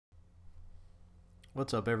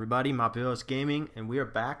What's up, everybody? Mapios Gaming, and we are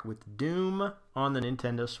back with Doom on the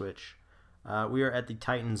Nintendo Switch. We are at the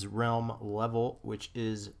Titan's Realm level, which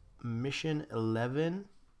is Mission 11.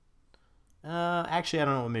 Actually, I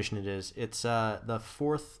don't know what mission it is. It's the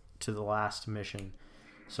fourth to the last mission.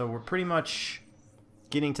 So we're pretty much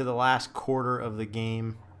getting to the last quarter of the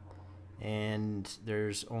game, and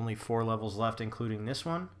there's only 4 levels left, including this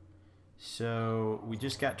one. So we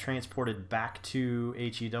just got transported back to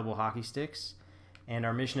HE Double Hockey Sticks. And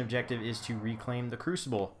our mission objective is to reclaim the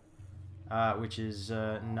Crucible, which is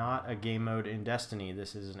not a game mode in Destiny.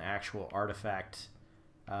 This is an actual artifact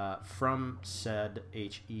from said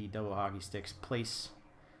HE Double Hockey Sticks place,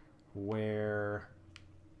 where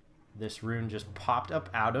this rune just popped up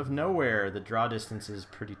out of nowhere. The draw distance is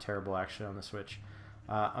pretty terrible, actually, on the Switch.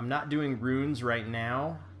 I'm not doing runes right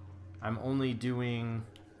now. I'm only doing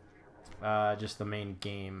just the main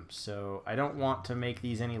game, so I don't want to make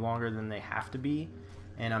these any longer than they have to be,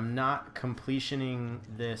 and I'm not completioning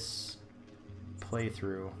this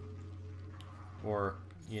playthrough, or,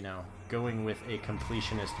 you know, going with a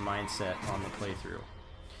completionist mindset on the playthrough.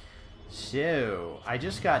 So I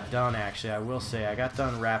just got done, actually, I will say, I got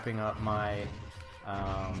done wrapping up my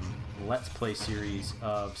Let's Play series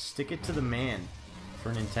of Stick It to the Man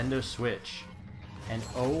for Nintendo Switch, and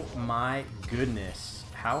oh my goodness,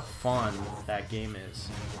 how fun that game is.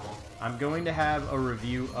 I'm going to have a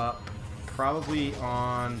review up probably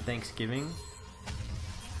on Thanksgiving,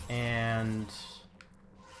 and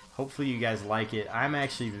hopefully you guys like it. I'm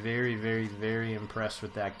actually very, very, very impressed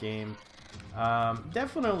with that game.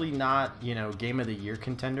 Definitely not, you know, Game of the Year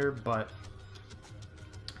contender, but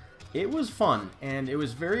it was fun, and it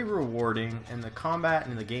was very rewarding, and the combat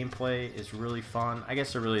and the gameplay is really fun. I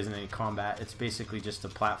guess there really isn't any combat. It's basically just a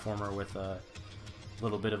platformer with a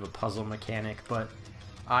little bit of a puzzle mechanic, but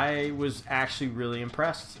I was actually really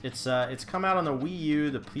impressed. It's come out on the Wii U,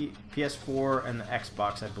 the PS4, and the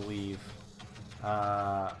Xbox, I believe,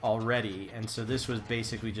 already, and so this was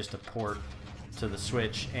basically just a port to the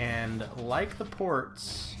Switch, and like the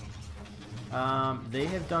ports, they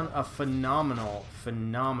have done a phenomenal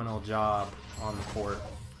job on the port.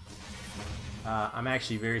 I'm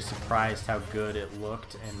actually very surprised how good it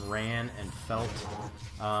looked and ran and felt.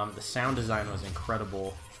 The sound design was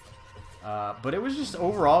incredible. But it was just,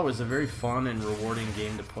 overall, it was a very fun and rewarding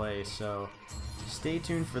game to play. So stay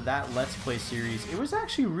tuned for that Let's Play series. It was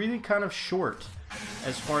actually really kind of short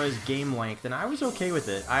as far as game length, and I was okay with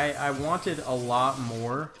it. I wanted a lot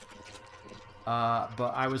more,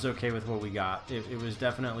 but I was okay with what we got. It was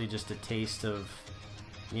definitely just a taste of,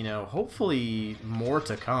 you know, hopefully more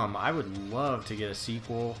to come. I would love to get a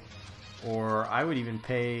sequel, or I would even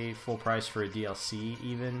pay full price for a DLC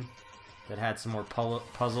even that had some more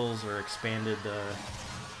puzzles or expanded the,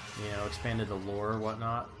 you know, expanded the lore or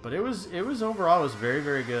whatnot. But it was overall, it was very,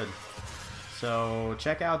 very good. So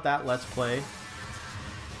check out that Let's Play.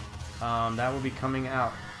 That will be coming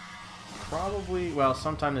out probably, well,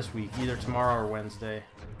 sometime this week, either tomorrow or Wednesday.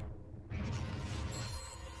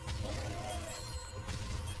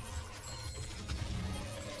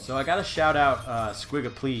 So I gotta shout out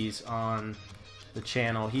Squigga Please on the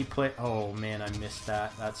channel. He played, oh man, I missed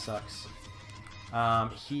that. That sucks.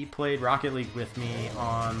 He played Rocket League with me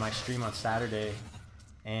on my stream on Saturday,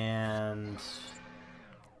 and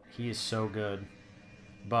he is so good.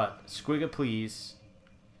 But Squigga Please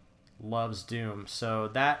loves Doom, so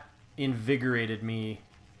that invigorated me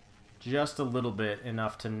just a little bit,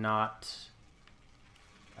 enough to not,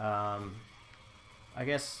 I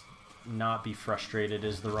guess, not be frustrated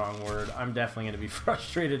is the wrong word. I'm definitely going to be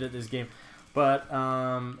frustrated at this game, but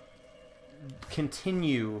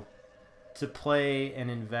continue to play and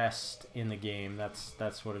invest in the game.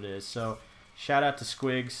 That's what it is. So shout out to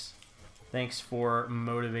Squigs. Thanks for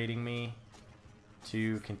motivating me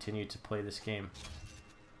to continue to play this game.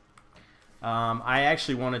 I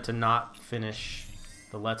actually wanted to not finish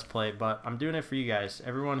the Let's Play, but I'm doing it for you guys.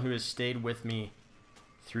 Everyone who has stayed with me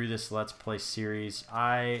through this Let's Play series,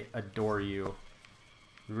 I adore you.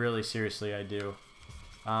 Really, seriously, I do.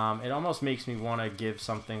 It almost makes me want to give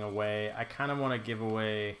something away. I kind of want to give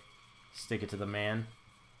away Stick It to the Man.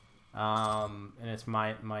 And it's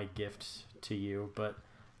my gift to you, but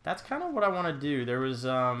that's kind of what I want to do. There was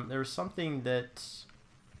something that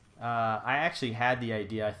I actually had the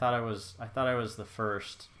idea. I thought I was the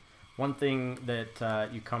first. One thing that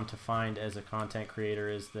you come to find as a content creator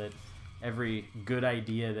is that every good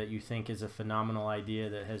idea that you think is a phenomenal idea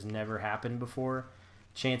that has never happened before,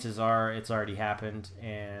 chances are it's already happened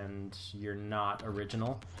and you're not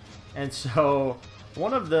original. And so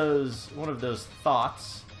one of those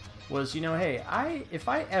thoughts was, you know, hey, if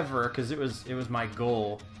I ever, because it was my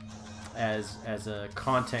goal as a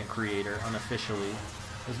content creator unofficially,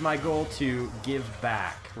 is my goal to give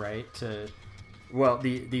back, right? Well,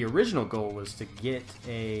 the original goal was to get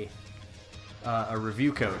a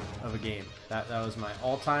review code of a game. That was my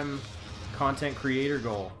all-time content creator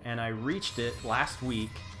goal, and I reached it last week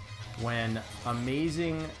when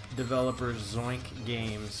amazing developers Zoink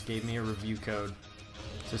Games gave me a review code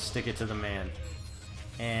to stick it to the man.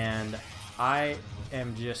 And I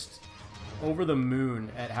am just over the moon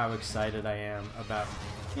at how excited I am about,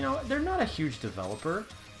 you know, they're not a huge developer,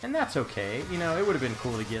 and that's okay. You know, it would have been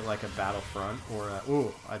cool to get like a Battlefront or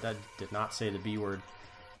I did not say the B word.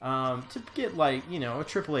 To get like, you know, a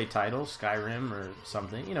AAA title, Skyrim or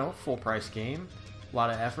something, you know, full price game, a lot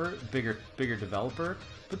of effort, bigger developer.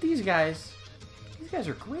 But these guys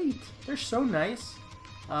are great. They're so nice,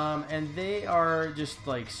 and they are just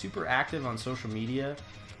like super active on social media.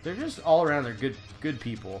 They're just all around. They're good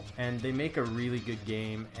people, and they make a really good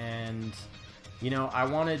game. And you know, I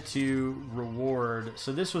wanted to reward.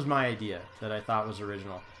 So this was my idea that I thought was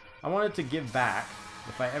original. I wanted to give back.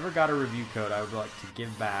 If I ever got a review code, I would like to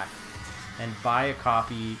give back and buy a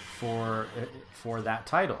copy for that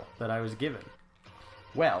title that I was given.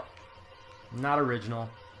 Well, not original.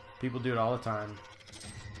 People do it all the time.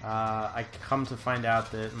 I come to find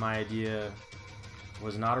out that my idea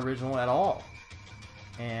was not original at all.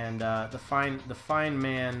 And the fine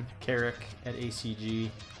man Carrick at ACG,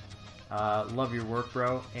 love your work,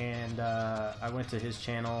 bro. And I went to his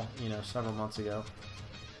channel, you know, several months ago,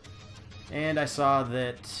 and I saw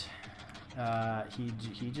that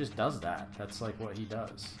he just does that. That's like what he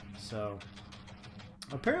does. So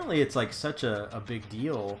apparently, it's like such a big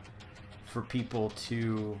deal for people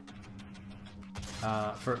to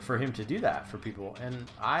for him to do that for people, and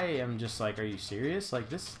I am just like, are you serious? Like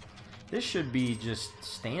this should be just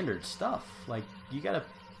standard stuff. Like you gotta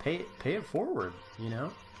pay it forward, you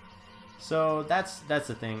know. So that's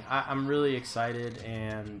the thing. I'm really excited,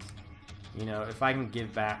 and you know, if I can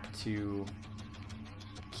give back to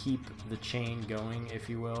keep the chain going, if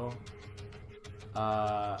you will,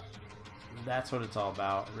 that's what it's all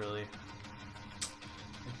about, really.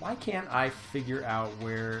 Why can't I figure out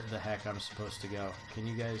where the heck I'm supposed to go? Can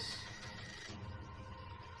you guys...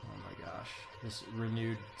 Oh my gosh. This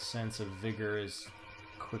renewed sense of vigor is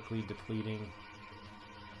quickly depleting.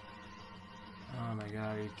 Oh my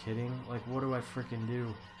god, are you kidding? Like, what do I freaking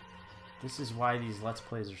do? This is why these Let's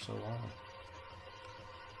Plays are so long.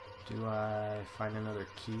 Do I find another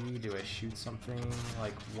key? Do I shoot something?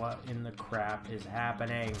 Like, what in the crap is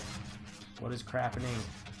happening? What is crappening?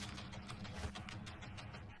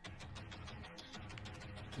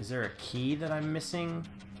 Is there a key that I'm missing?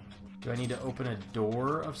 Do I need to open a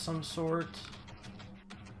door of some sort?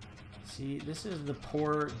 See, this is the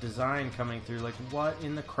poor design coming through. Like, what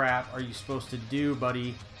in the crap are you supposed to do,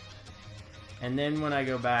 buddy? And then when I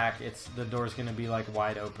go back, the door's gonna be like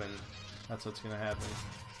wide open. That's what's gonna happen.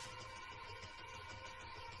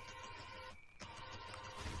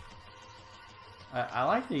 I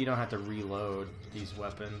like that you don't have to reload these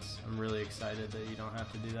weapons. I'm really excited that you don't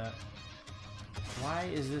have to do that. Why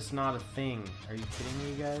is this not a thing? Are you kidding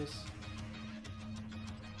me, guys?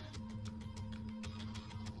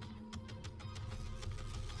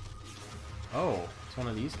 Oh, it's one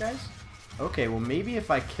of these guys? Okay, well maybe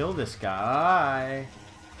if I kill this guy...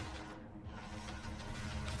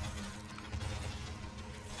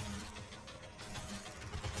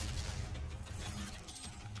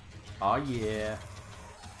 Oh yeah.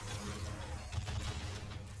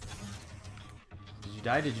 Did you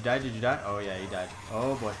die? Did you die? Did you die? Oh yeah, you died.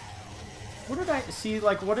 Oh boy. What did I see?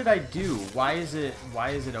 Like, what did I do? Why is it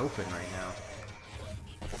open right now?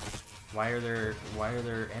 Why are there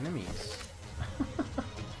enemies?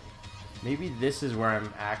 Maybe this is where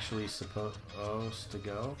I'm actually supposed to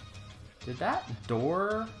go. Did that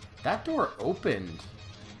door opened?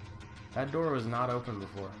 That door was not open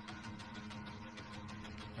before.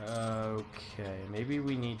 Okay, maybe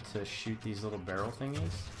we need to shoot these little barrel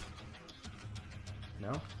thingies.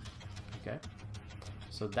 No? Okay.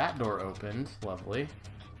 So that door opened. Lovely.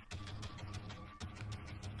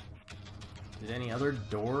 Did any other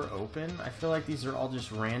door open? I feel like these are all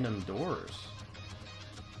just random doors.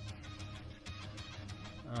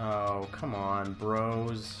 Oh, come on,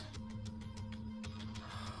 bros.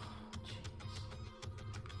 Jeez.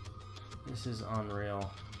 This is unreal.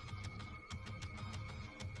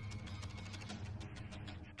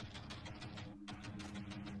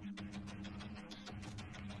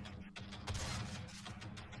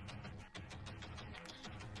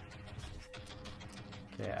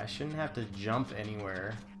 Okay, I shouldn't have to jump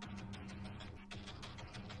anywhere.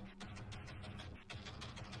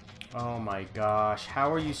 Oh my gosh.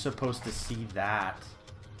 How are you supposed to see that?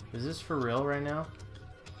 Is this for real right now?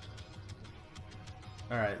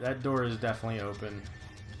 Alright, that door is definitely open.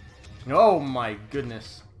 Oh my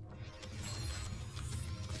goodness.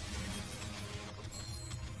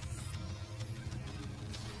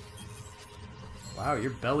 Wow,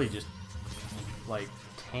 your belly just, like,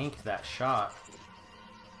 tanked that shot.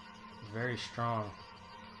 Very strong.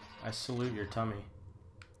 I salute your tummy.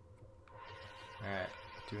 Alright,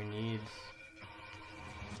 do we need...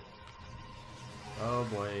 Oh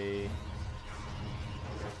boy.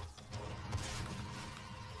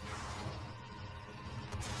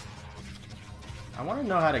 I want to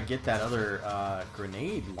know how to get that other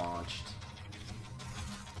grenade launched.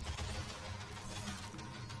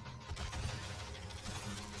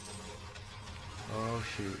 Oh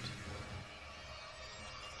shoot.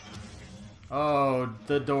 Oh,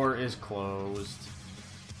 the door is closed.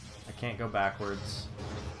 I can't go backwards.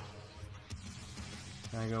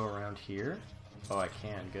 Can I go around here? Oh, I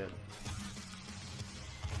can. Good.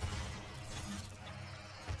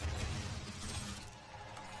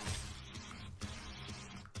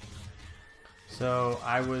 So,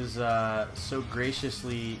 I was so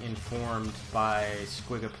graciously informed by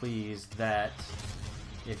Squigaplease that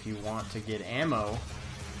if you want to get ammo,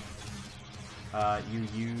 you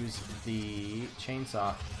use the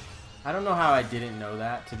chainsaw. I don't know how I didn't know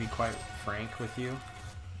that, to be quite frank with you.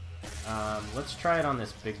 Let's try it on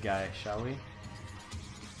this big guy, shall we?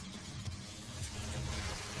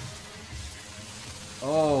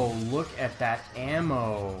 Oh, look at that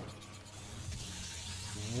ammo.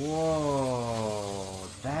 Whoa,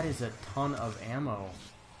 that is a ton of ammo.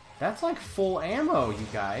 That's like full ammo, you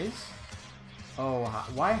guys. Oh,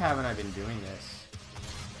 why haven't I been doing this?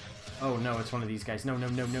 Oh no, it's one of these guys. No, no,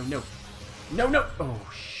 no, no, no. No, no! Oh,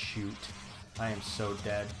 shoot. I am so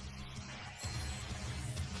dead.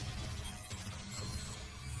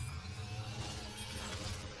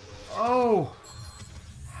 Oh!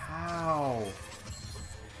 How?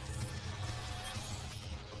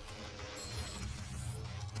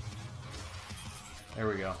 There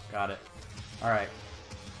we go. Got it. Alright.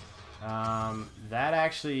 That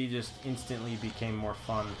actually just instantly became more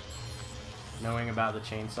fun. Knowing about the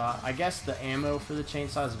chainsaw. I guess the ammo for the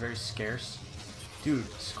chainsaw is very scarce. Dude,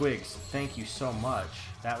 Squigs, thank you so much.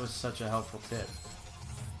 That was such a helpful tip.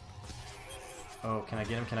 Oh, can I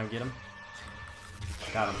get him? Can I get him?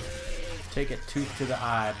 Got him. Take a tooth to the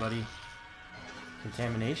eye, buddy.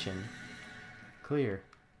 Contamination. Clear.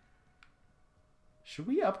 Should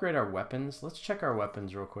we upgrade our weapons? Let's check our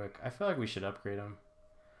weapons real quick. I feel like we should upgrade them.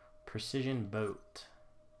 Precision boat.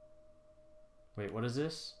 Wait, what is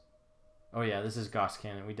this? Oh yeah, this is Gauss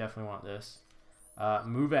Cannon. We definitely want this.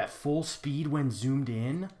 Move at full speed when zoomed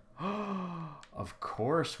in. Of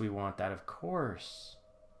course we want that. Of course.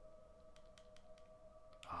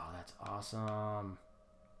 Oh, that's awesome.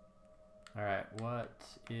 Alright, what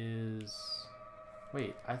is...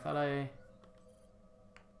 Wait, I thought I...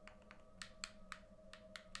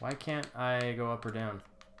 Why can't I go up or down?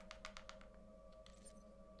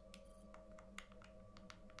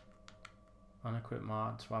 Unequip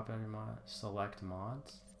mod, swap every mod, select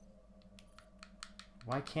mods.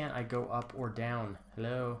 Why can't I go up or down?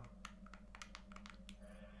 Hello?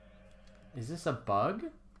 Is this a bug?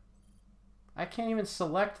 I can't even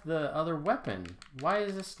select the other weapon. Why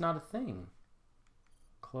is this not a thing?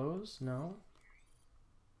 Close? No.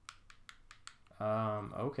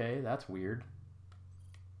 Okay, that's weird.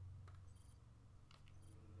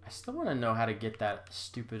 I still want to know how to get that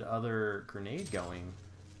stupid other grenade going.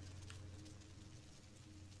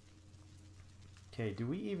 Okay, do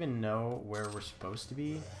we even know where we're supposed to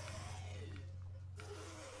be?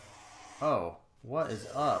 Oh, what is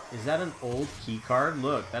up? Is that an old key card?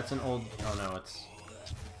 Look, that's an old... Oh no, it's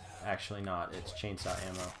actually not. It's chainsaw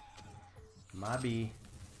ammo. Maybe.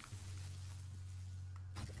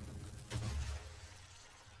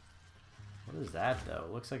 What is that though?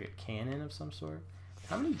 It looks like a cannon of some sort.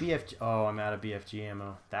 How many BFG... Oh, I'm out of BFG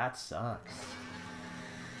ammo. That sucks.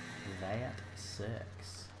 That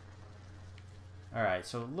sucks. Alright,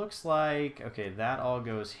 so it looks like... Okay, that all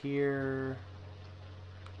goes here.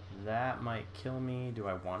 That might kill me. Do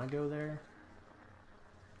I want to go there?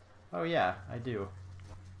 Oh yeah, I do.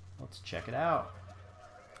 Let's check it out.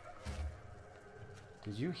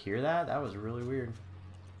 Did you hear that? That was really weird.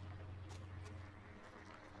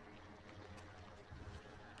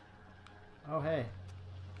 Oh hey.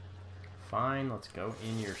 Fine, let's go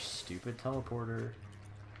in your stupid teleporter.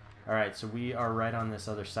 Alright, so we are right on this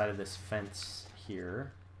other side of this fence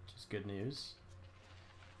here, which is good news.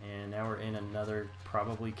 And now we're in another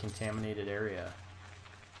probably contaminated area.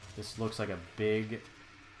 This looks like a big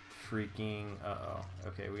freaking... Uh-oh.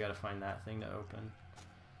 Okay, we gotta find that thing to open.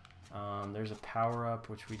 There's a power-up,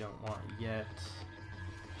 which we don't want yet.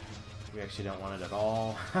 We actually don't want it at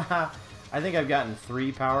all. I think I've gotten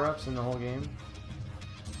 3 power-ups in the whole game.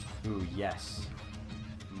 Ooh, yes.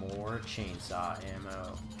 More chainsaw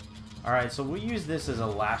ammo. Alright, so we'll use this as a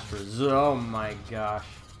last resort. Oh my gosh.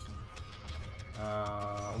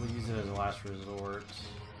 We'll use it as a last resort.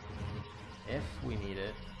 If we need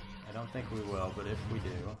it. I don't think we will, but if we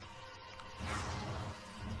do.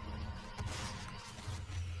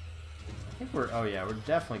 I think we're... Oh yeah, we're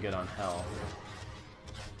definitely good on health.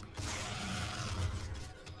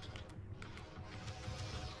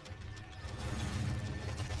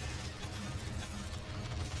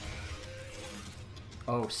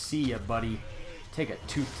 Oh, see ya, buddy. Take a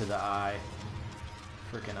tooth to the eye.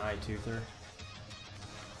 Frickin' eye toother.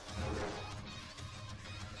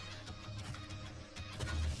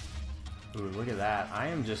 Ooh, look at that. I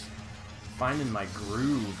am just finding my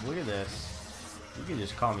groove. Look at this. You can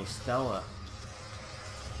just call me Stella.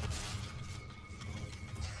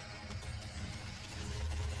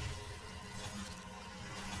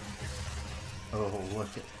 Oh,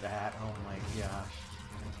 look at that. Oh my gosh.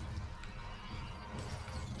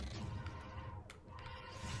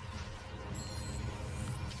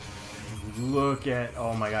 Look at,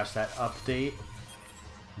 oh my gosh, that update.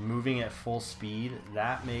 Moving at full speed,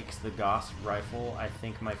 that makes the Gauss rifle, I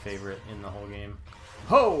think, my favorite in the whole game.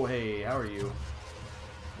 Ho! Hey, how are you?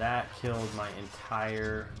 That killed my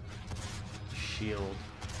entire shield.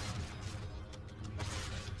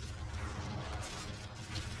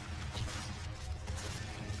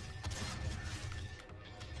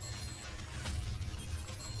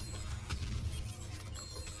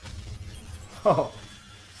 Oh,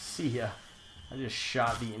 see ya. I just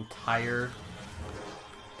shot the entire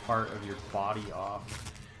part of your body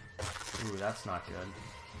off. Ooh, that's not good.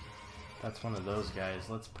 That's one of those guys.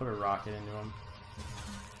 Let's put a rocket into him.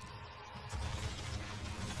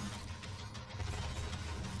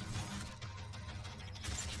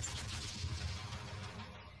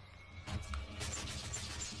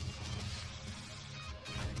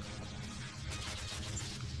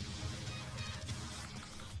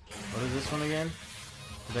 What is this one again?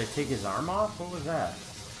 Did I take his arm off? What was that?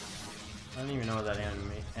 I don't even know what that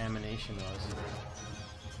animation was.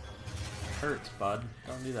 It hurts, bud.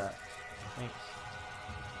 Don't do that. Thanks.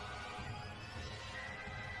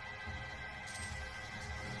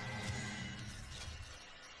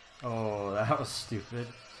 Oh, that was stupid.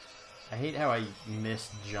 I hate how I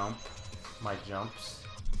misjump my jumps.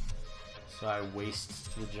 So I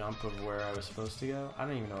waste the jump of where I was supposed to go. I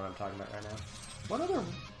don't even know what I'm talking about right now. What other...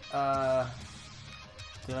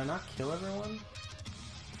 Did I not kill everyone?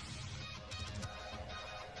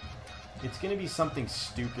 It's gonna be something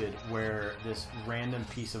stupid where this random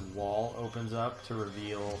piece of wall opens up to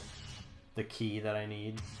reveal the key that I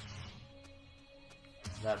need.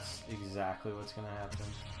 That's exactly what's gonna happen.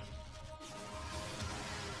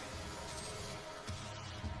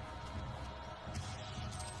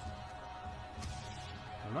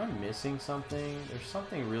 Am I missing something? There's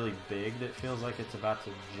something really big that feels like it's about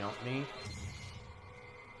to jump me.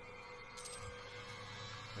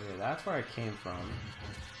 Okay, that's where I came from.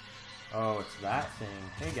 Oh, it's that thing.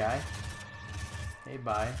 Hey, guy. Hey,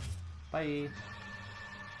 bye. Bye.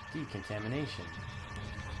 Decontamination.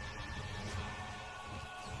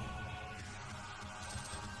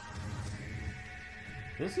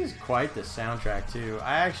 This is quite the soundtrack, too.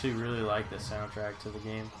 I actually really like the soundtrack to the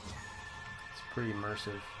game. It's pretty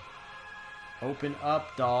immersive. Open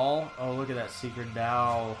up, doll. Oh, look at that secret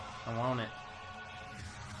doll. I want it.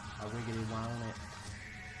 I wiggity want it.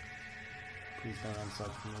 Please don't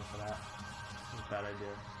unsub for me for that. That's a bad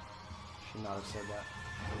idea. Should not have said that.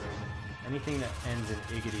 Anything that ends in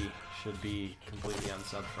iggity should be completely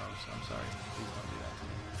unsubbed from, so I'm sorry. Please don't do that to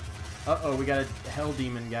me. Uh-oh, we got a hell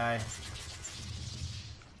demon guy.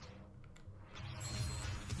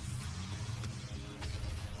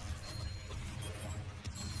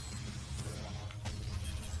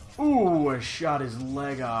 Ooh, I shot his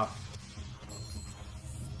leg off.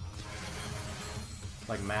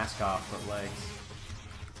 Like mask off, but legs.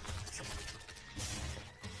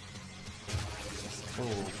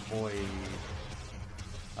 Oh boy.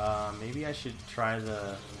 Maybe I should try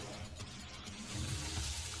the...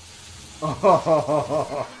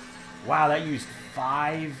 Oh, wow, that used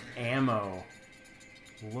 5 ammo.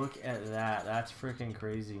 Look at that. That's freaking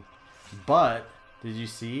crazy. But, did you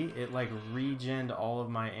see? It like regened all of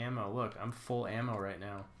my ammo. Look, I'm full ammo right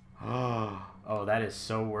now. Oh, that is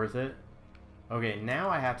so worth it. Okay, now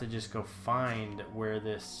I have to just go find where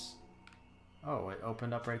this... Oh, it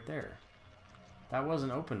opened up right there. That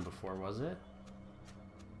wasn't open before, was it?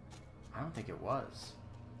 I don't think it was.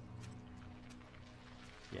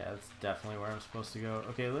 Yeah, that's definitely where I'm supposed to go.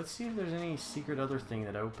 Okay, let's see if there's any secret other thing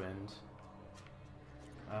that opened.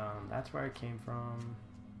 That's where I came from.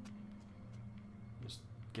 Just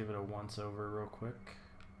give it a once over real quick.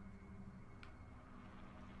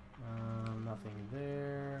 Nothing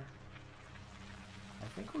there. I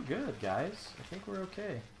think we're good, guys. I think we're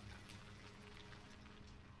okay.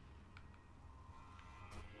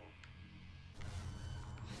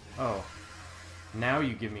 Oh, now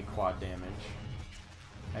you give me quad damage.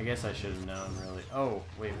 I guess I should have known, really. Oh,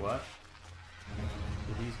 wait, what?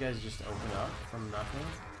 Did these guys just open up from nothing?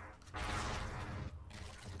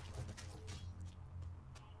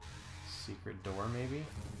 Secret door, maybe?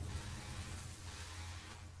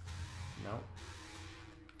 Nope.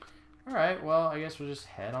 Alright, well, I guess we'll just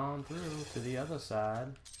head on through to the other side.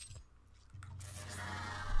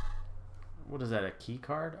 What is that, a key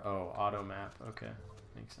card? Oh, auto map. Okay,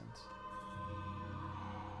 makes sense.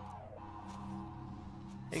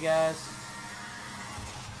 Hey guys,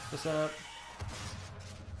 what's up?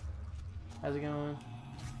 How's it going?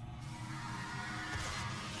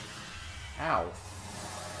 Ow.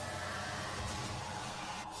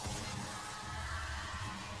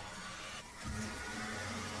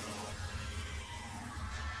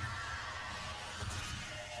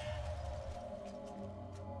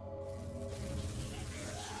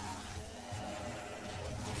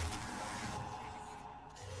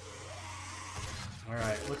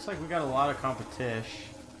 Alright, looks like we got a lot of competition.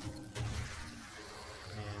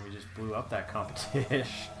 And we just blew up that competition.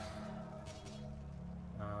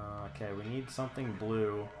 Okay, we need something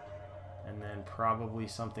blue. And then probably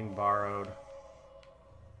something borrowed.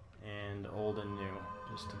 And old and new,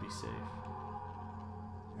 just to be safe.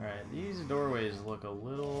 Alright, these doorways look a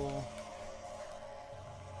little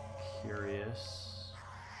curious.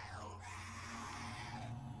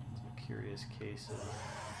 It's a curious case of...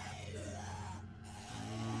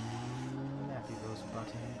 Nappy Ghost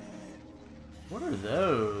button. What are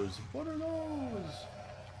those? What are those?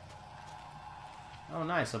 Oh,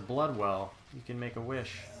 nice, a blood well. You can make a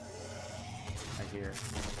wish. I hear.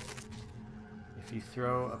 If you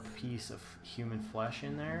throw a piece of human flesh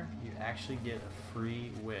in there, you actually get a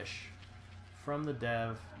free wish from the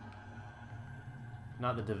dev.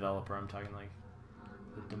 Not the developer, I'm talking like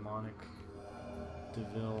the demonic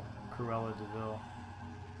Deville, Cruella Deville.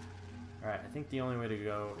 Alright, I think the only way to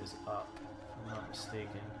go is up, if I'm not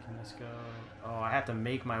mistaken. Can this go? Oh, I have to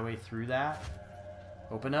make my way through that?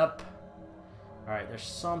 Open up! Alright, there's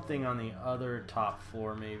something on the other top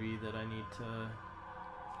floor maybe that I need to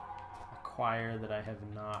acquire that I have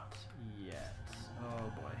not yet.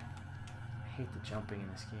 Oh boy. I hate the jumping in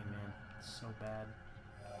this game, man. It's so bad.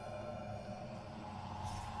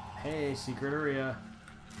 Hey, secret area.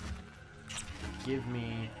 Give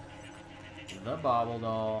me the bobble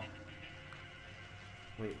doll.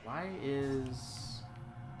 Wait, why is...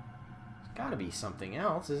 There's gotta be something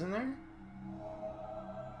else, isn't there?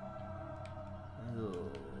 Ugh.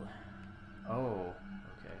 Oh,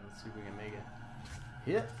 okay, let's see if we can make it.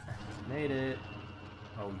 Hit! Made it.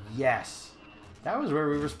 Oh, yes! That was where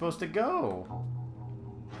we were supposed to go!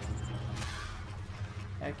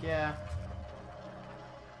 Heck yeah.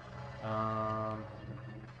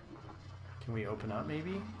 Can we open up,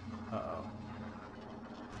 maybe? Uh-oh.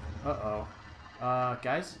 Uh-oh.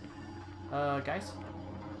 Guys? Guys?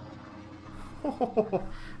 Oh,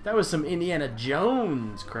 that was some Indiana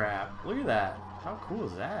Jones crap. Look at that. How cool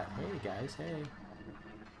is that? Hey, guys, hey.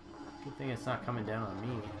 Good thing it's not coming down on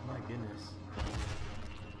me. My goodness.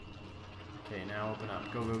 Okay, now open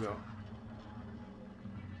up. Go, go, go.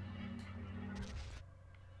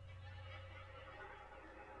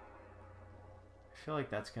 I feel like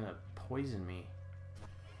that's gonna poison me.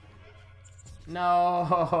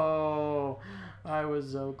 No! I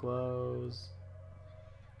was so close.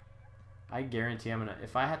 I guarantee I'm gonna...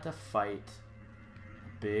 If I had to fight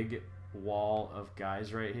a big wall of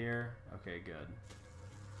guys right here... Okay, good.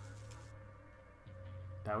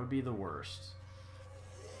 That would be the worst.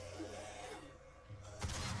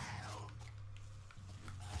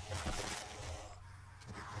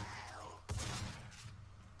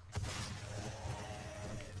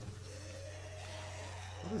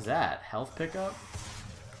 What is that? Health pickup?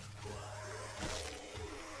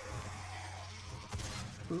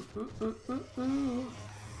 Ooh, ooh, ooh, ooh, ooh.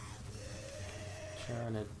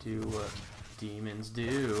 Trying to do what demons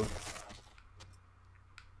do.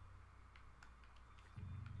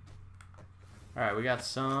 Alright, we got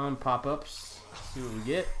some pop-ups. See what we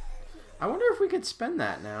get. I wonder if we could spend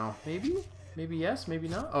that now. Maybe? Maybe yes, maybe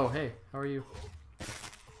not. Oh, hey. How are you?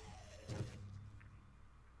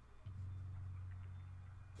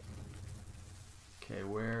 Okay,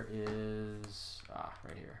 where is... Ah,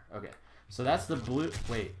 right here. Okay, so that's the blue...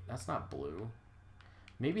 Wait, that's not blue.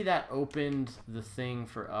 Maybe that opened the thing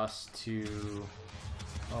for us to...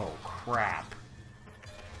 Oh, crap.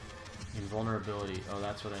 Invulnerability. Oh,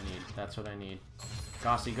 that's what I need. That's what I need.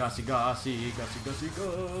 Gossy, gossy, gossy, gossy, gossy,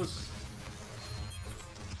 goss.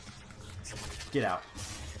 Get out.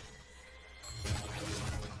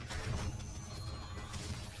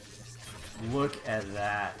 Look at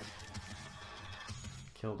that.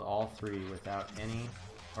 Killed all 3 without any...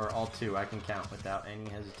 Or all 2, I can count without any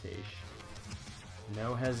hesitation.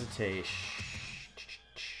 No hesitation.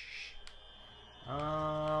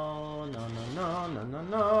 Oh, no, no, no, no,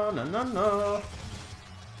 no, no, no, no.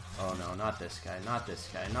 Oh, no, not this guy, not this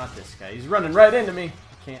guy, not this guy. He's running right into me.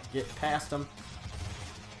 I can't get past him.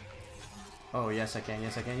 Oh, yes, I can,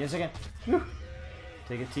 yes, I can, yes, I can. Whew.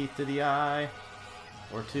 Take a teeth to the eye.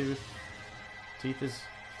 Or tooth. Teeth is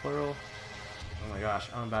plural. Oh, my gosh,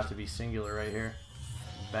 I'm about to be singular right here.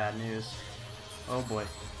 Bad news. Oh, boy.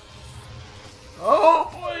 Oh,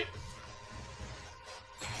 boy!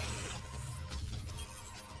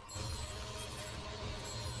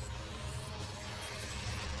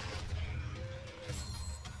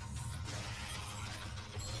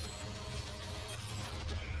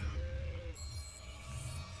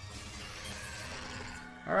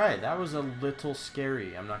 Alright, that was a little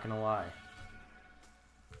scary, I'm not gonna lie.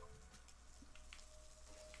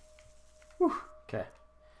 Whew, okay.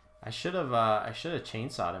 I should have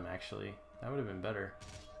chainsawed him actually. That would have been better.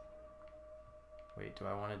 Wait, do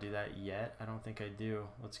I want to do that yet? I don't think I do.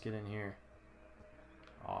 Let's get in here.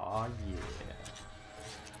 Aw, yeah.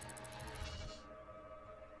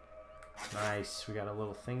 Nice, we got a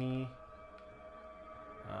little thingy.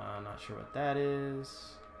 Not sure what that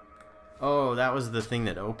is. Oh, that was the thing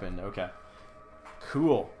that opened. Okay.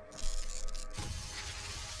 Cool.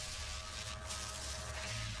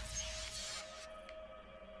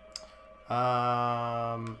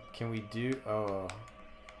 Can we do... Oh.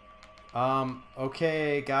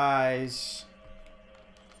 Okay, guys.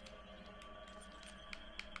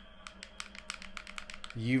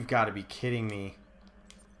 You've got to be kidding me.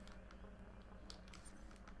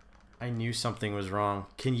 I knew something was wrong.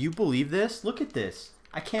 Can you believe this? Look at this.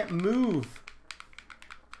 I can't move.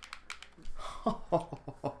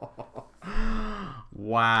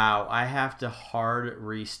 Wow, I have to hard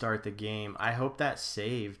restart the game. I hope that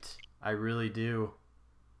saved. I really do.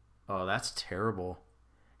 Oh, that's terrible.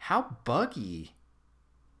 How buggy.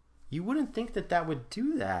 You wouldn't think that that would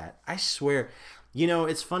do that. I swear. You know,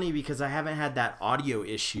 it's funny because I haven't had that audio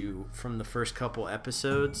issue from the first couple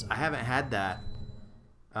episodes. I haven't had that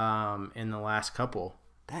in the last couple.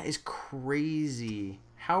 That is crazy.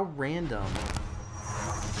 How random.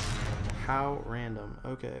 How random.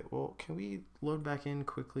 Okay, well, can we load back in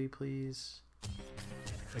quickly, please?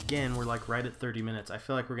 Again, we're like right at 30 minutes. I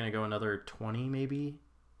feel like we're going to go another 20 maybe.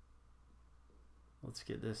 Let's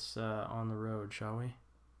get this on the road, shall we?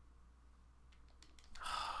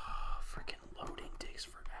 Freaking loading takes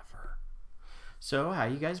forever. So, how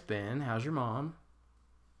you guys been? How's your mom?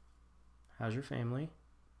 How's your family?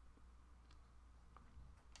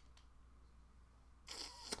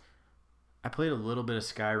 I played a little bit of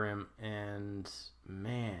Skyrim, and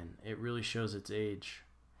man, it really shows its age.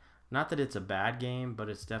 Not that it's a bad game, but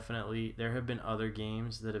it's definitely... There have been other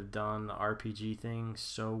games that have done the RPG thing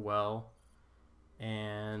so well,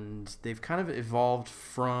 and they've kind of evolved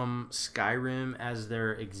from Skyrim as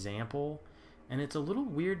their example, and it's a little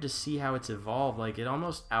weird to see how it's evolved. Like, it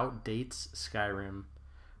almost outdates Skyrim,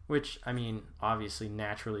 which, I mean, obviously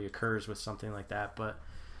naturally occurs with something like that, but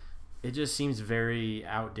it just seems very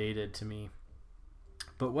outdated to me.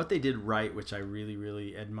 But what they did right, which I really,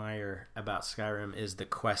 really admire about Skyrim, is the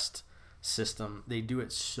quest system. They do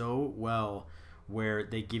it so well where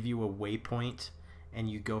they give you a waypoint and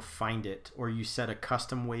you go find it, or you set a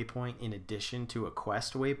custom waypoint in addition to a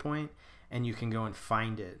quest waypoint and you can go and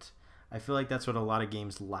find it. I feel like that's what a lot of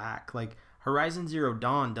games lack. Like Horizon Zero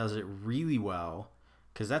Dawn does it really well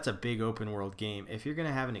because that's a big open world game. If you're going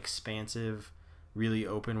to have an expansive, really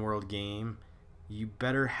open world game, you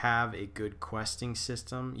better have a good questing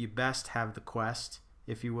system. You best have the quest,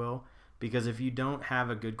 if you will, because if you don't have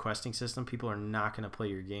a good questing system, people are not going to play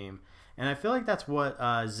your game. And I feel like that's what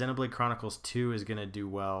Xenoblade Chronicles 2 is going to do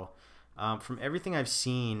well. From everything I've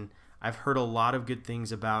seen, I've heard a lot of good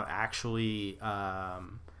things about actually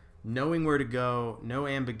knowing where to go, no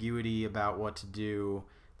ambiguity about what to do.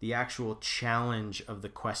 The actual challenge of the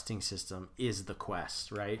questing system is the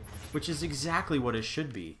quest, right? Which is exactly what it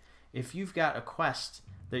should be. If you've got a quest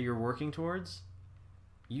that you're working towards,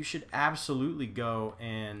 you should absolutely go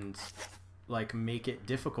and like make it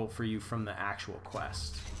difficult for you from the actual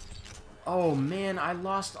quest. Oh man, I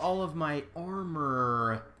lost all of my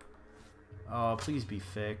armor. Oh, please be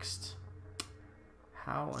fixed.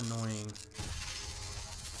 How annoying.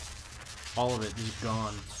 All of it just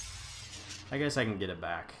gone. I guess I can get it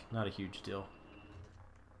back. Not a huge deal.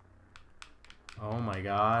 Oh my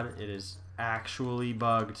god, it is actually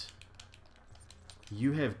bugged.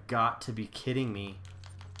 You have got to be kidding me.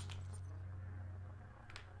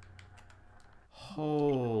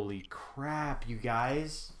 Holy crap, you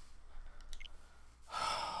guys.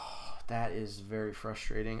 That is very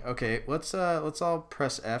frustrating. Okay, let's all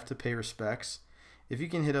press F to pay respects. If you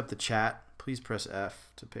can hit up the chat, please press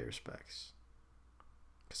F to pay respects.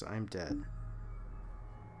 Because I'm dead.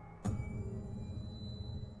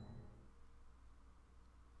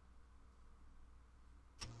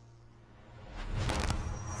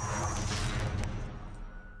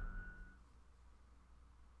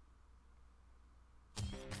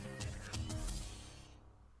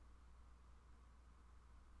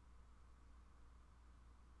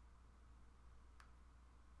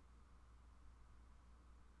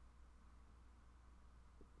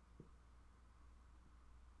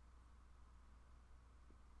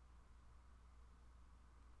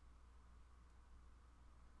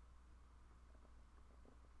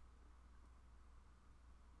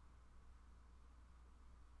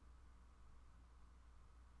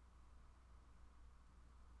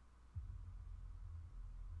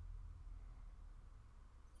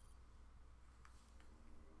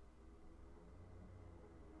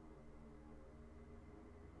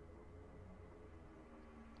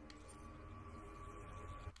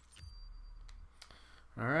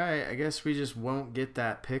 Alright, I guess we just won't get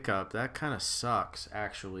that pickup. That kind of sucks,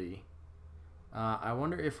 actually. I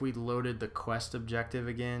wonder if we loaded the quest objective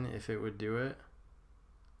again, if it would do it.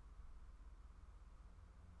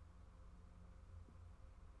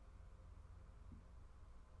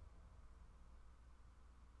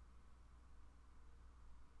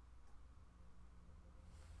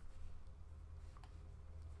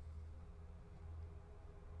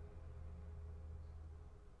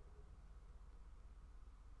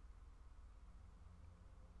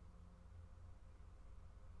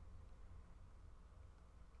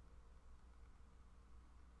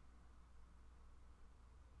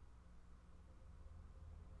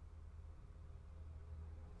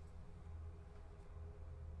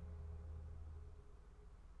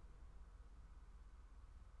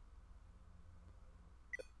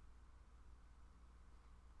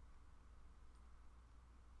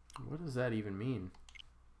 What does that even mean?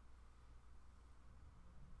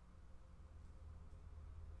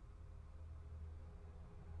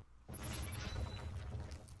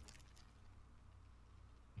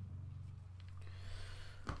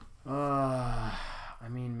 I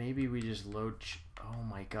mean, maybe we just load... Oh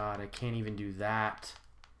my god, I can't even do that.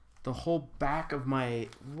 The whole back of my...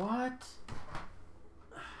 What?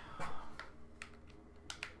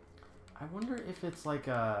 I wonder if it's like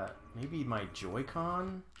a... Maybe my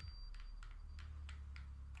Joy-Con?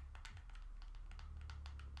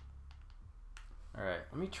 Alright,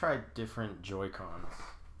 let me try different Joy-Cons.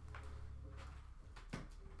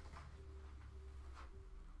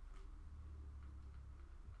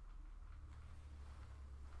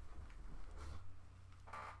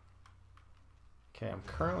 Okay, I'm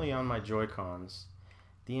currently on my Joy-Cons.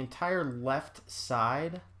 The entire left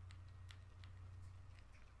side...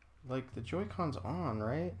 Like, the Joy-Con's on,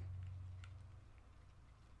 right?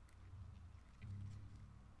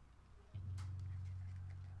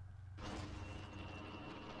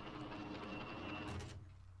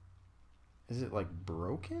 Is it, like,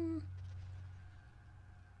 broken?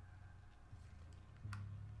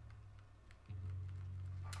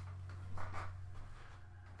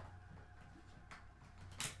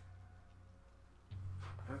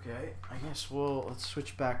 Okay, I guess let's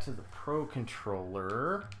switch back to the Pro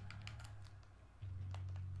Controller.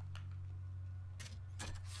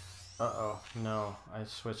 Uh-oh, no, I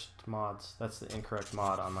switched mods. That's the incorrect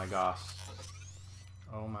mod on my GOS.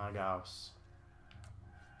 Oh my GOS.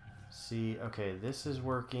 See, okay, this is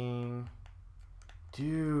working.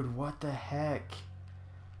 Dude, what the heck?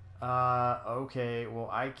 Okay, well,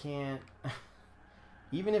 I can't...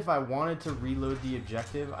 Even if I wanted to reload the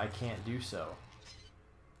objective, I can't do so.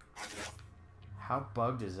 How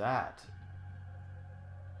bugged is that?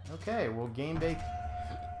 Okay, well, game break...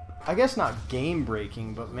 I guess not game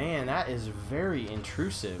breaking, but man, that is very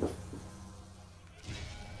intrusive.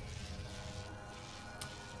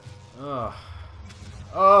 Ugh.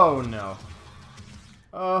 Oh no.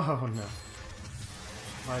 Oh no.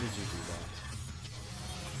 Why did you do that?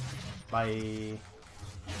 Bye.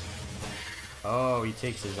 Oh, he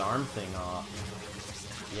takes his arm thing off.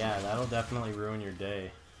 Yeah, that'll definitely ruin your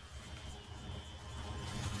day.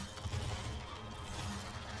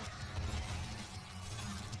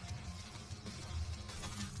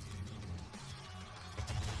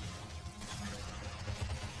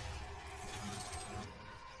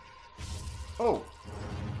 Oh!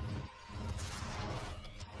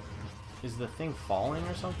 Is the thing falling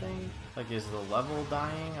or something? Like, is the level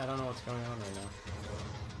dying? I don't know what's going on right now.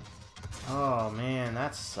 Oh man,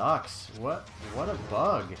 that sucks. What a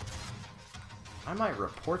bug. I might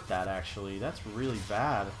report that actually. That's really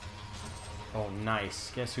bad. Oh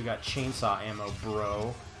nice. Guess who got chainsaw ammo,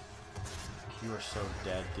 bro? You are so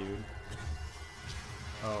dead, dude.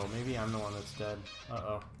 Oh, maybe I'm the one that's dead.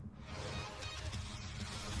 Uh-oh.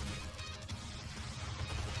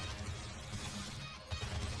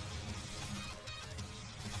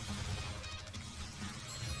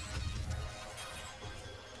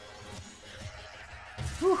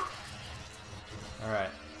 Whew.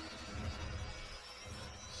 Alright.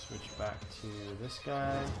 Switch back to this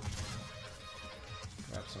guy.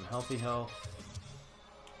 Grab some healthy health.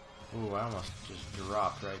 Ooh, I almost just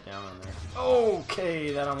dropped right down on there.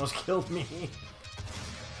 Okay, that almost killed me.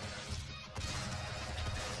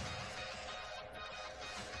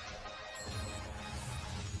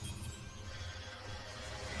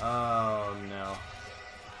 Oh no.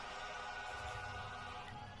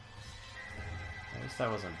 At least that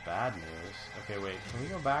wasn't bad news. Okay, wait, can we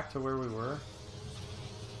go back to where we were?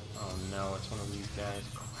 Oh no, it's one of these guys.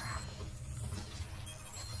 Crap.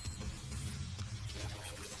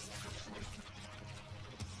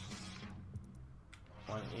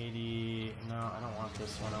 $180. No, I don't want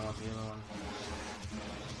this one, I want the other one.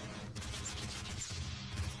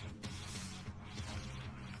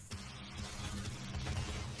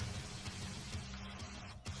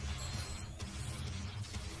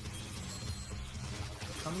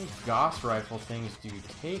 How many Gauss rifle things do you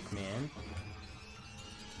take, man?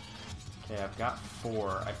 Okay, I've got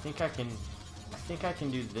 4. I think I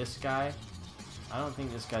can do this guy. I don't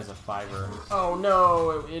think this guy's a 5er. Oh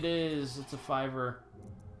no, it is. It's a 5er.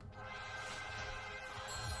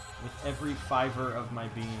 With every 5er of my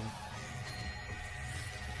being.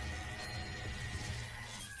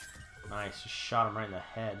 Nice, just shot him right in the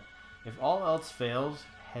head. If all else fails,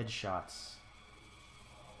 headshots.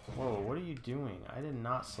 Whoa, what are you doing? I did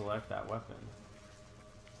not select that weapon.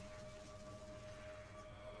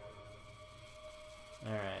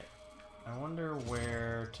 Alright. I wonder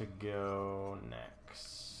where to go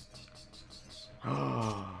next.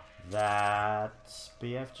 That's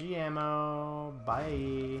BFG ammo.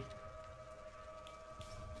 Bye.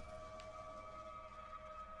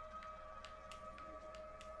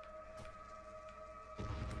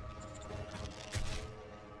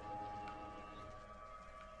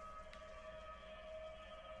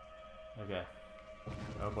 Okay.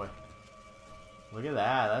 Oh boy. Look at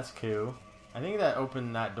that. That's cool. I think that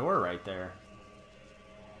opened that door right there.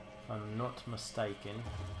 If I'm not mistaken.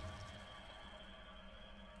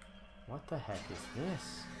 What the heck is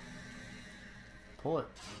this? Pull it.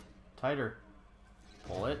 Tighter.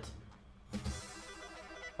 Pull it.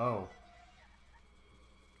 Oh.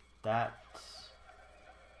 That...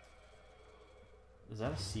 Is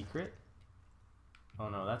that a secret? Oh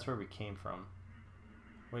no, that's where we came from.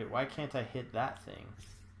 Wait, why can't I hit that thing?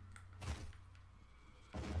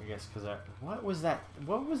 I guess because I... What was that?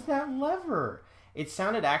 What was that lever? It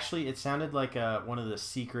sounded like one of the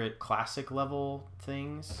secret classic level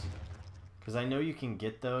things. Because I know you can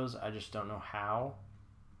get those, I just don't know how.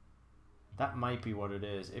 That might be what it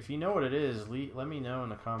is. If you know what it is, let me know in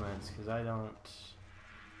the comments, because I'm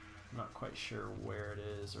not quite sure where it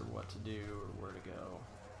is, or what to do, or where to go.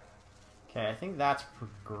 Okay, I think that's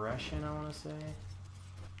progression, I want to say.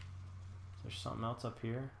 There's something else up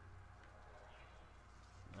here.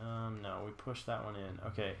 No, we pushed that one in.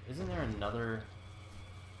 Okay, isn't there another...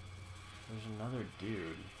 There's another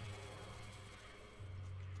dude.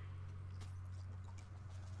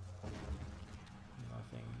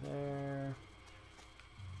 Nothing there.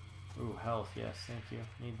 Ooh, health, yes, thank you.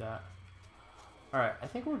 Need that. Alright, I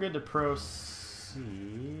think we're good to proceed.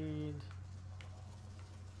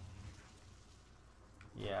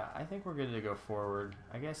 Yeah, I think we're good to go forward.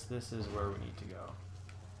 I guess this is where we need to go.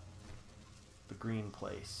 The green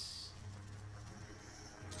place.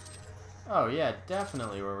 Oh yeah,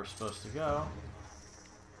 definitely where we're supposed to go.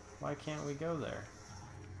 Why can't we go there?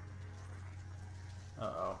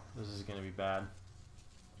 Uh-oh, this is gonna be bad.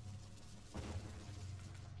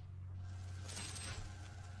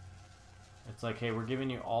 It's like, hey, we're giving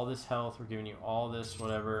you all this health, we're giving you all this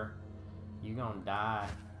whatever. You gonna die.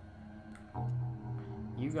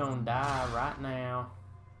 You gonna die right now.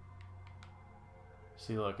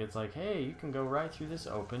 See, look, it's like, hey, you can go right through this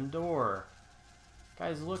open door.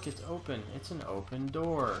 Guys, look, it's open. It's an open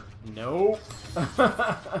door. Nope.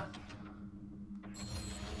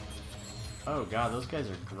 Oh, God, those guys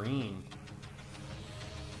are green.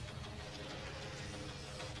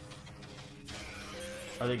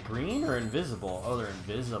 Are they green or invisible? Oh, they're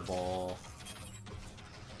invisible.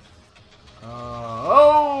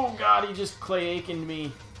 Oh, God, he just Clay Aikened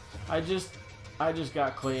me. I just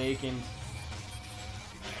got Clay Aikened.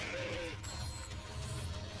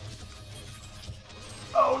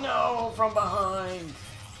 Oh, no, from behind.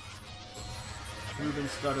 Ruben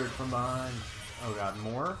stuttered from behind. Oh, God,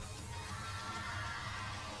 more?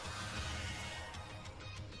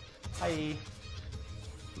 Bye.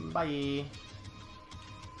 Bye.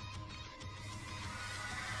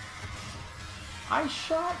 I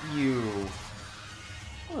shot you.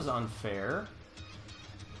 That was unfair.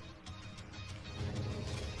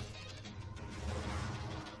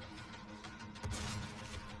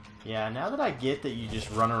 Yeah, now that I get that you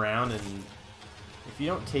just run around and if you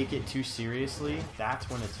don't take it too seriously, that's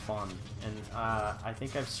when it's fun. And I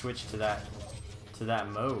think I've switched to that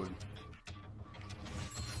mode.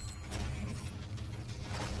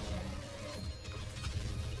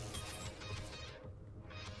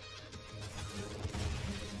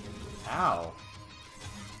 Ow.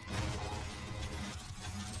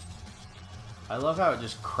 I love how it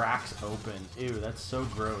just cracks open. Ew, that's so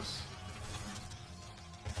gross.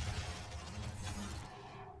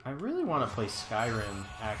 I really want to play Skyrim,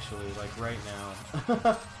 actually, like right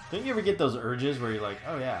now. Don't you ever get those urges where you're like,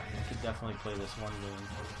 oh yeah, I could definitely play this one game.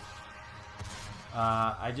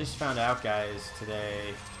 I just found out, guys,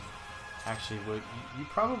 today, actually, you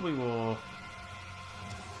probably will,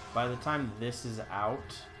 by the time this is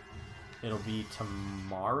out, it'll be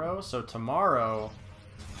tomorrow. So tomorrow,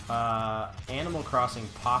 Animal Crossing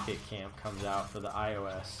Pocket Camp comes out for the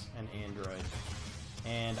iOS and Android.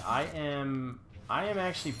 And I am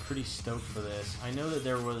actually pretty stoked for this. I know that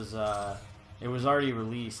there was, it was already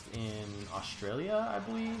released in Australia, I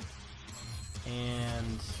believe.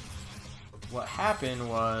 And what happened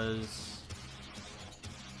was,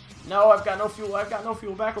 no, I've got no fuel,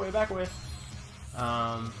 back away, back away.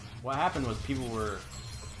 What happened was people were,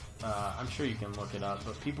 I'm sure you can look it up,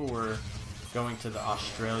 but people were going to the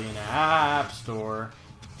Australian App Store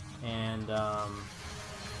and,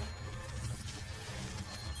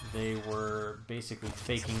 they were basically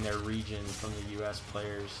faking their region from the US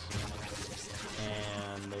players,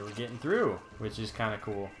 and they were getting through, which is kind of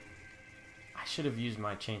cool. I should have used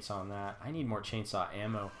my chainsaw on that. I need more chainsaw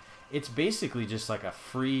ammo. It's basically just like a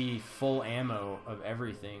free full ammo of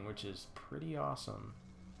everything, which is pretty awesome.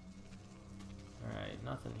 Alright,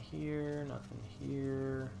 nothing here, nothing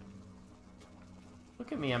here.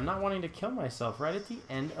 Look at me, I'm not wanting to kill myself right at the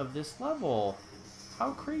end of this level.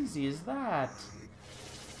 How crazy is that?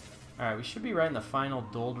 Alright, we should be right in the final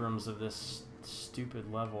doldrums of this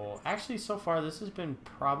stupid level. Actually, so far, this has been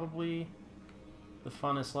probably the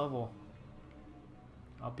funnest level.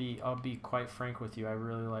 I'll be quite frank with you. I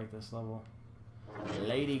really like this level.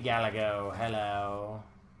 Lady Galago, hello.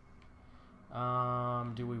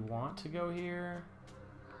 Do we want to go here?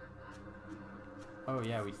 Oh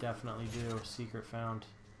yeah, we definitely do. Secret found.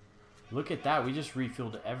 Look at that. We just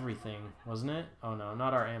refueled everything, wasn't it? Oh no,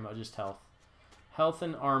 not our ammo, just health. Health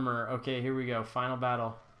and armor. Okay, here we go. Final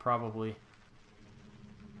battle, probably. You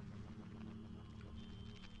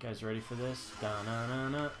guys ready for this?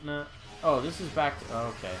 Da-na-na-na-na. Oh, this is back to...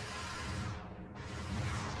 Oh, okay.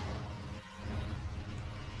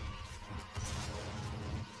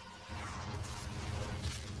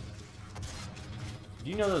 Do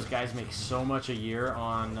you know those guys make so much a year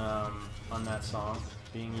on that song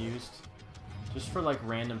being used? Just for, like,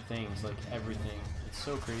 random things, like everything. It's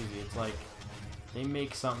so crazy. It's like... They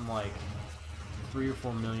make something like $3 or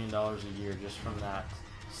 $4 million a year just from that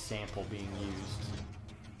sample being used.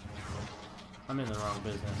 I'm in the wrong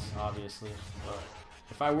business, obviously, but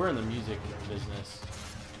if I were in the music business,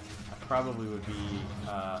 I probably would be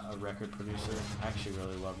a record producer. I actually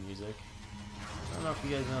really love music. I don't know if you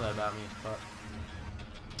guys know that about me, but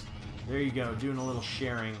there you go, doing a little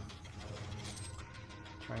sharing.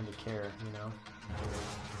 Trying to care, you know?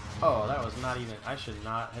 Oh, that was not even... I should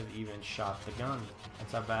not have even shot the gun.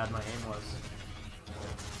 That's how bad my aim was.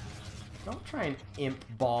 Don't try and imp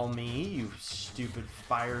ball me, you stupid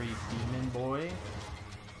fiery demon boy.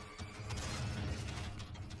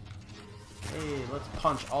 Hey, let's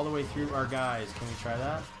punch all the way through our guys. Can we try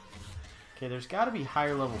that? Okay, there's got to be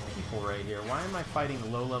higher level people right here. Why am I fighting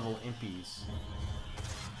low level impies?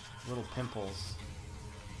 Little pimples.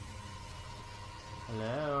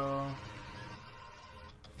 Hello.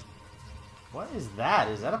 What is that?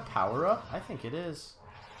 Is that a power-up? I think it is.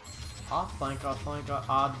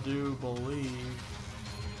 I do believe.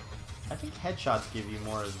 I think headshots give you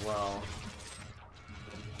more as well.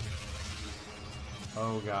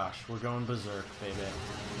 Oh gosh, we're going berserk, baby.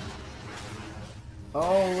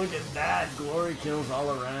 Oh, look at that! Glory kills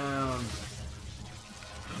all around.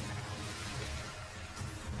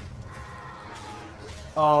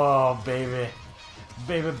 Oh, baby.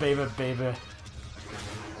 Baby, baby, baby.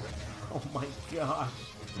 Oh my gosh.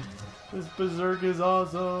 This berserk is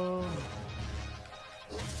awesome.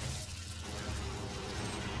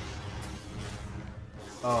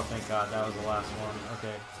 Oh, thank God. That was the last one.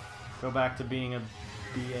 Okay. Go back to being a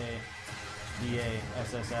BA,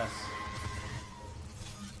 SSS.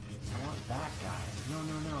 I want that guy.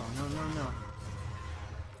 No.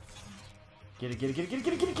 Get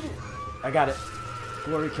it. I got it.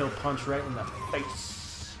 Glory kill punch right in the face.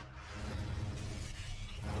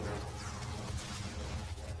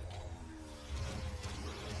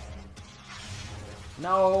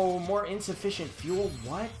 No, more insufficient fuel.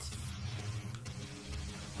 What?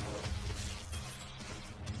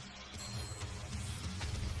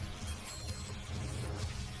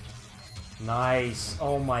 Nice.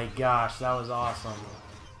 Oh my gosh, that was awesome.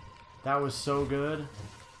 That was so good.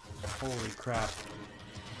 Holy crap.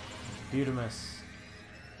 Butamus.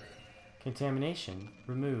 Contamination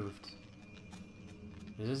removed.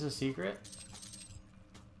 Is this a secret?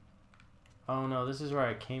 Oh no, this is where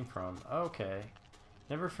I came from. Okay.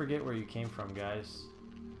 Never forget where you came from, guys.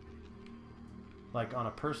 Like on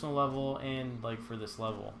a personal level and like for this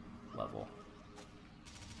level.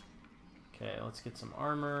 Okay, let's get some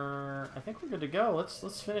armor. I think we're good to go.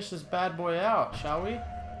 Let's finish this bad boy out, shall we?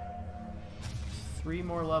 3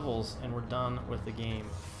 more levels and we're done with the game.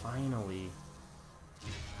 Finally.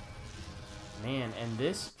 Man, and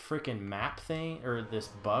this freaking map thing, or this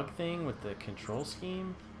bug thing with the control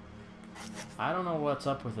scheme, I don't know what's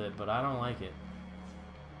up with it, but I don't like it.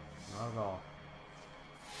 Not at all.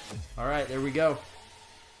 Alright, there we go.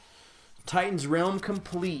 Titan's Realm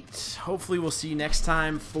complete. Hopefully we'll see you next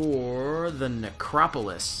time for the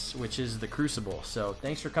Necropolis, which is the Crucible. So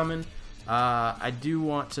thanks for coming. I do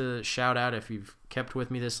want to shout out, if you've kept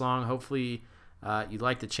with me this long, hopefully you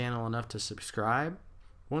like the channel enough to subscribe.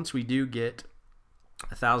 Once we do get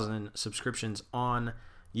 1,000 subscriptions on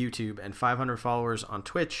YouTube and 500 followers on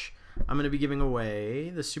Twitch, I'm going to be giving away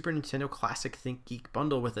the Super Nintendo Classic Think Geek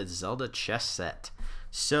bundle with a Zelda chess set.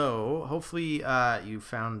 So hopefully you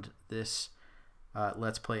found this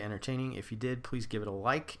Let's Play entertaining. If you did, please give it a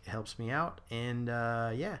like. It helps me out. And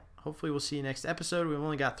yeah, hopefully we'll see you next episode. We've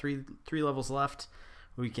only got three levels left.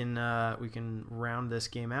 We can round this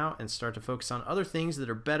game out and start to focus on other things that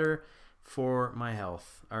are better for my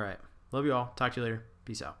health. All right. Love you all. Talk to you later.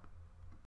 Peace out.